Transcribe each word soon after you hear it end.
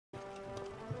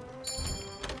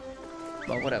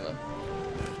but whatever.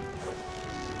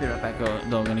 Be right back,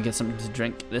 though. I'm gonna get something to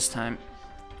drink this time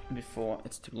before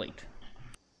it's too late.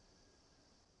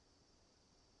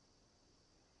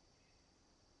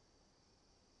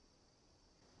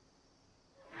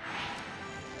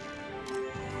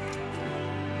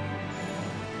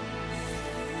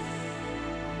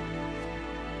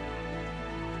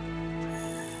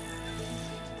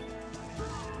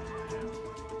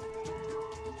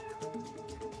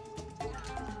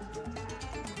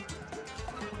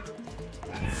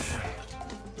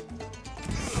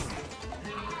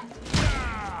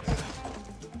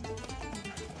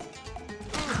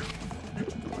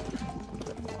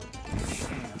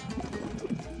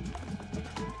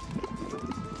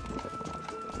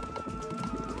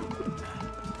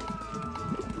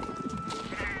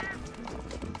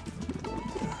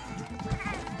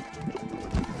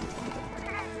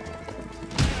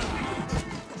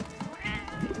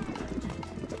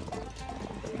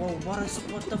 Whoa,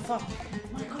 what the fuck? Oh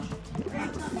my god,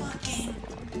 what the fuck, game?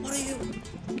 What are you?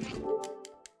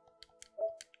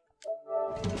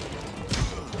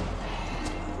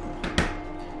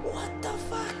 What the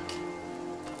fuck?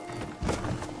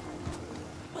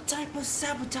 What type of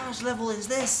sabotage level is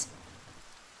this?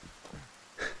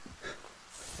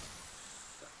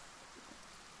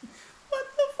 What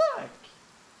the fuck?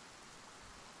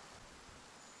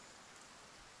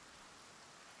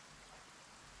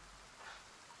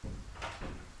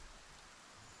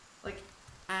 Like,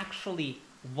 actually,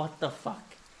 what the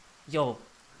fuck? Yo,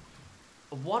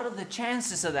 what are the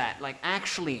chances of that? Like,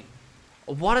 actually,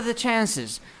 what are the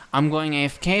chances? I'm going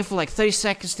AFK for like 30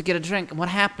 seconds to get a drink, and what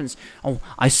happens? Oh,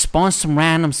 I spawn some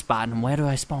random spot, and where do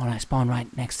I spawn? I spawn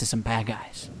right next to some bad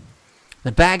guys.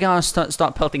 The bad guys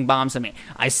start pelting bombs at me.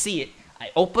 I see it. I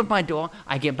open my door,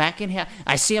 I get back in here,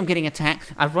 I see I'm getting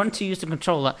attacked, I run to use the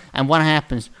controller, and what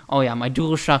happens? Oh yeah, my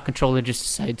DualShock controller just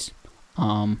decides,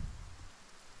 I'm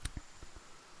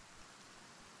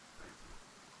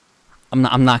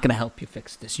not gonna help you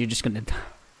fix this. You're just gonna die.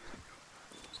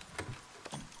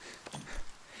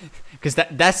 Because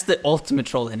that's the ultimate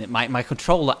troll in it. My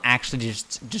controller actually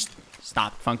just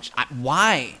stopped functioning.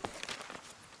 Why?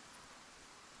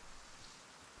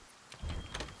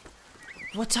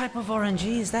 What type of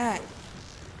RNG is that?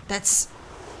 That's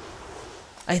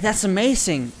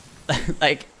amazing.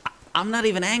 Like, I'm not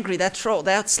even angry. That troll,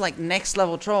 that's like next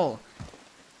level troll.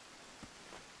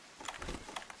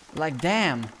 Like,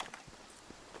 damn.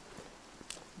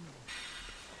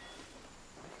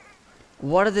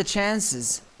 What are the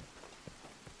chances?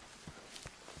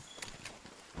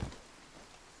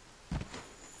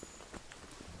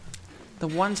 The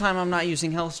one time I'm not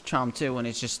using health charm too, and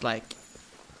it's just like,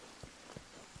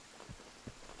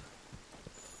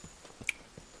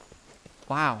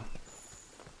 wow.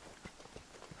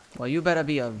 Well, you better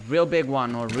be a real big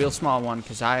one or a real small one,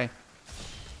 because I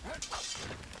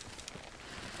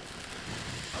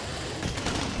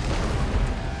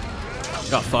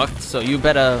got fucked, so you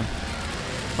better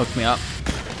hook me up.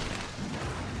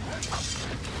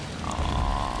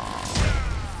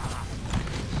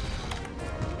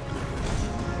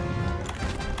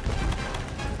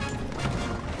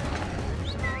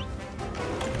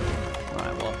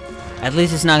 Alright, well, at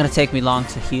least it's not gonna take me long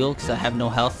to heal, because I have no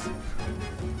health.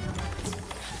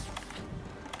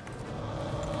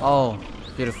 Oh,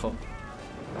 beautiful.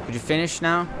 Did you finish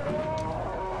now?